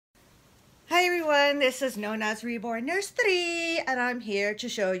everyone, this is known as Reborn Nurse 3 and I'm here to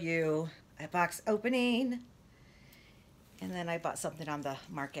show you a box opening. And then I bought something on the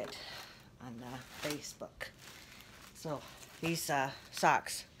market on Facebook. So these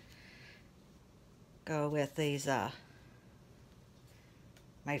socks go with these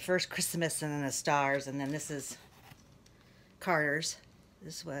my first Christmas and then the stars, and then this is Carter's.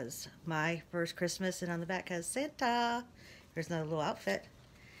 This was my first Christmas, and on the back has Santa. There's another little outfit.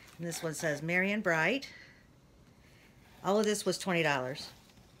 And this one says Merry and Bright. All of this was $20.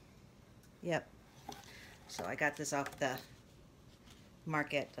 Yep. So I got this off the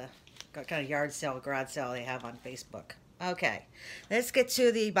market, the kind of yard sale, garage sale they have on Facebook. Okay, let's get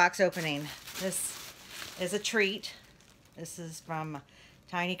to the box opening. This is a treat. This is from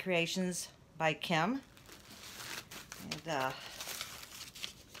Tiny Creations by Kim. And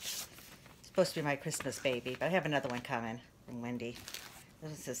it's supposed to be my Christmas baby, but I have another one coming from Wendy.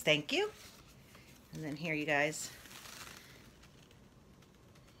 This says thank you. And then here, you guys,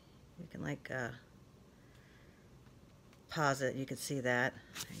 you can like pause it. You can see that.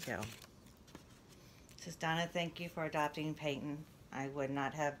 There you go. It says, Donna, thank you for adopting Peyton. I would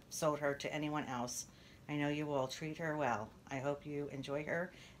not have sold her to anyone else. I know you will treat her well. I hope you enjoy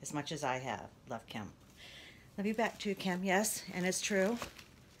her as much as I have. Love, Kim. Love you back too, Kim. Yes, and it's true.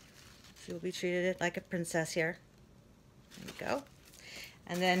 She will be treated like a princess here. There you go.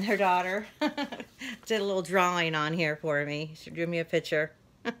 And then her daughter did a little drawing on here for me. She drew me a picture.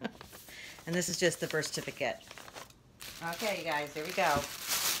 And this is just the birth certificate. Okay, you guys, here we go.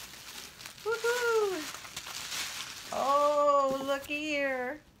 Woohoo! Oh, looky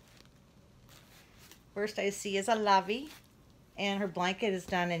here. First I see is a lovey. And her blanket is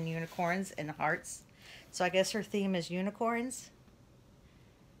done in unicorns and hearts. So I guess her theme is unicorns.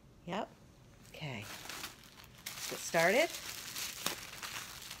 Yep. Okay. Let's get started.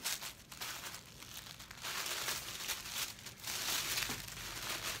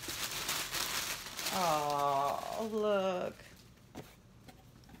 Oh, look.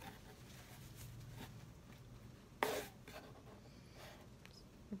 Her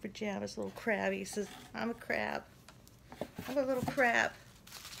pajamas, little crab. He says, I'm a crab. I'm a little crab.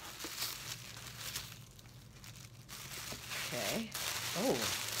 Okay. Oh.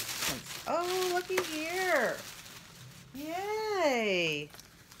 Oh, looky here. Yay.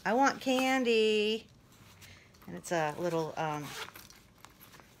 I want candy. And it's a little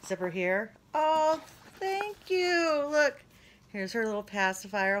zipper here. Oh, thank you. Look, here's her little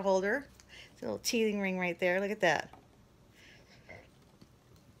pacifier holder. It's a little teething ring right there. Look at that.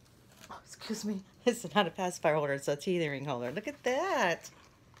 Oh, excuse me. It's not a pacifier holder. It's a teething ring holder. Look at that.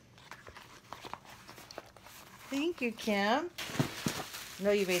 Thank you, Kim. I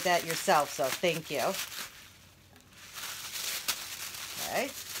know you made that yourself, so thank you. Okay.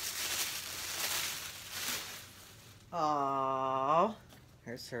 Oh,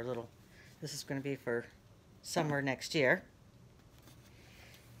 here's her little. This is going to be for summer next year.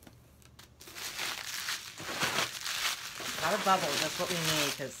 A lot of bubbles, that's what we need,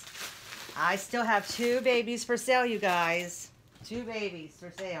 because I still have 2 babies for sale, you guys. 2 babies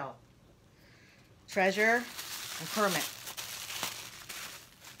for sale. Treasure and Kermit.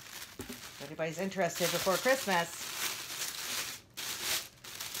 If anybody's interested before Christmas.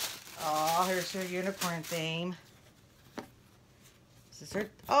 Oh, here's her unicorn theme. This is her,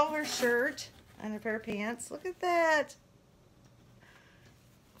 oh, her shirt and a pair of pants. Look at that.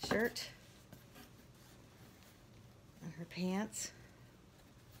 Shirt and her pants.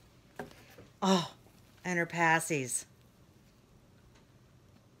 Oh, and her passies.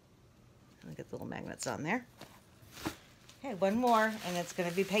 Look at the little magnets on there. Okay, one more, and it's going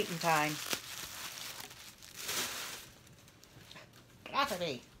to be Peyton time. Get off of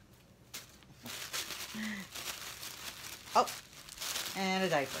me. Oh. And a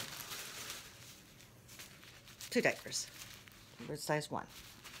diaper. 2 diapers. Bird size 1.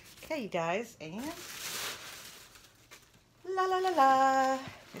 Okay, you guys, and la la la la.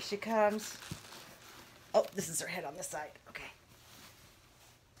 Here she comes. Oh, this is her head on this side. Okay.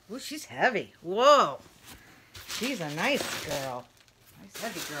 Ooh, she's heavy. Whoa. She's a nice girl. Nice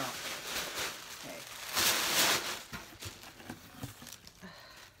heavy girl. Okay.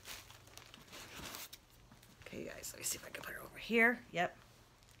 Okay, guys, let me see if I can put her over here. Yep.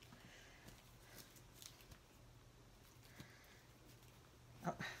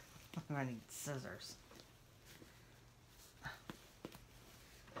 Oh, I need scissors.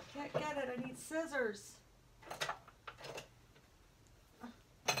 Can't get it. I need scissors. I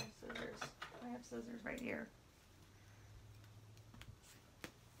have scissors. I have scissors right here.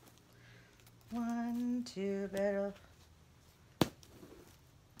 1, 2, better.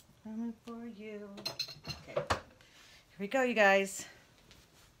 Coming for you. Okay. Here we go, you guys.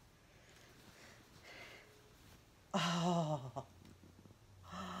 Oh.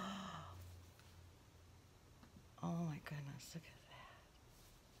 Oh my goodness, look at that.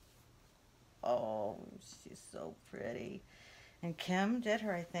 Oh, she's so pretty. And Kim did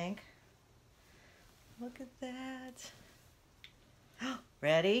her, I think. Look at that.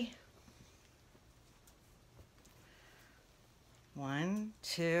 Ready? 1,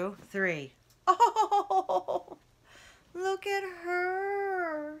 2, 3. Oh, look at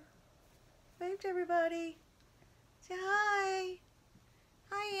her. Wave to everybody. Say hi.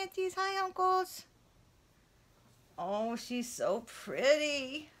 Hi, aunties. Hi, uncles. Oh, she's so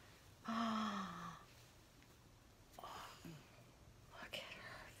pretty. Oh, look at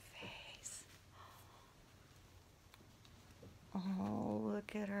her face. Oh,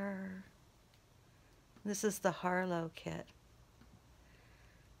 look at her. This is the Harlow kit.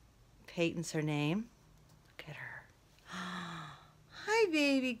 Peyton's her name. Look at her. Hi,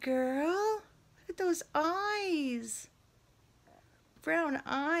 baby girl. Look at those eyes. Brown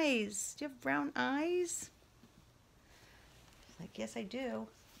eyes. Do you have brown eyes? Like, yes, I do.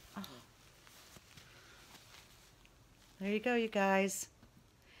 Oh. There you go, you guys.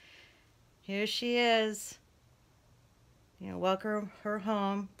 Here she is. You know, welcome her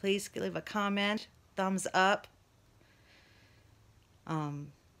home. Please leave a comment, thumbs up,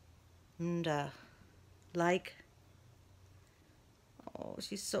 and like. Oh,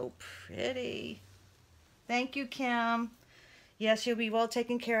 she's so pretty. Thank you, Kim. Yes, you'll be well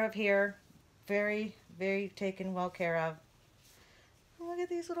taken care of here. Very, very taken well care of. Look at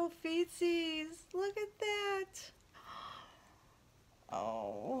these little feetsies. Look at that.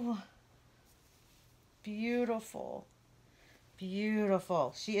 Oh, beautiful.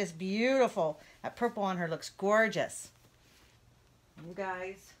 Beautiful. She is beautiful. That purple on her looks gorgeous. You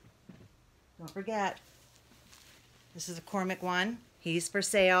guys, don't forget, this is a Cormac one. He's for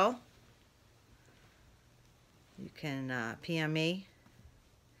sale. You can PM me.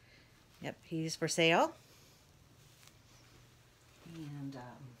 Yep, he's for sale. And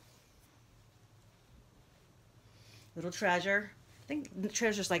Little Treasure. I think the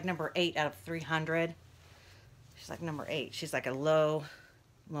Treasure's like number 8 out of 300. She's like number 8. She's like a low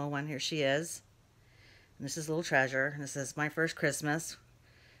one. Here she is. And this is Little Treasure. And this is My First Christmas,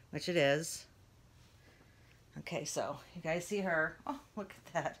 which it is. Okay, so you guys see her. Oh, look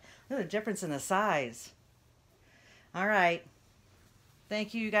at that. Look at the difference in the size. All right.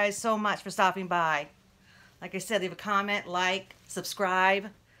 Thank you guys so much for stopping by. Like I said, leave a comment, like, subscribe.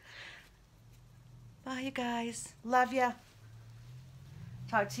 Bye, you guys. Love ya.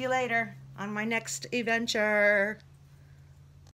 Talk to you later on my next adventure.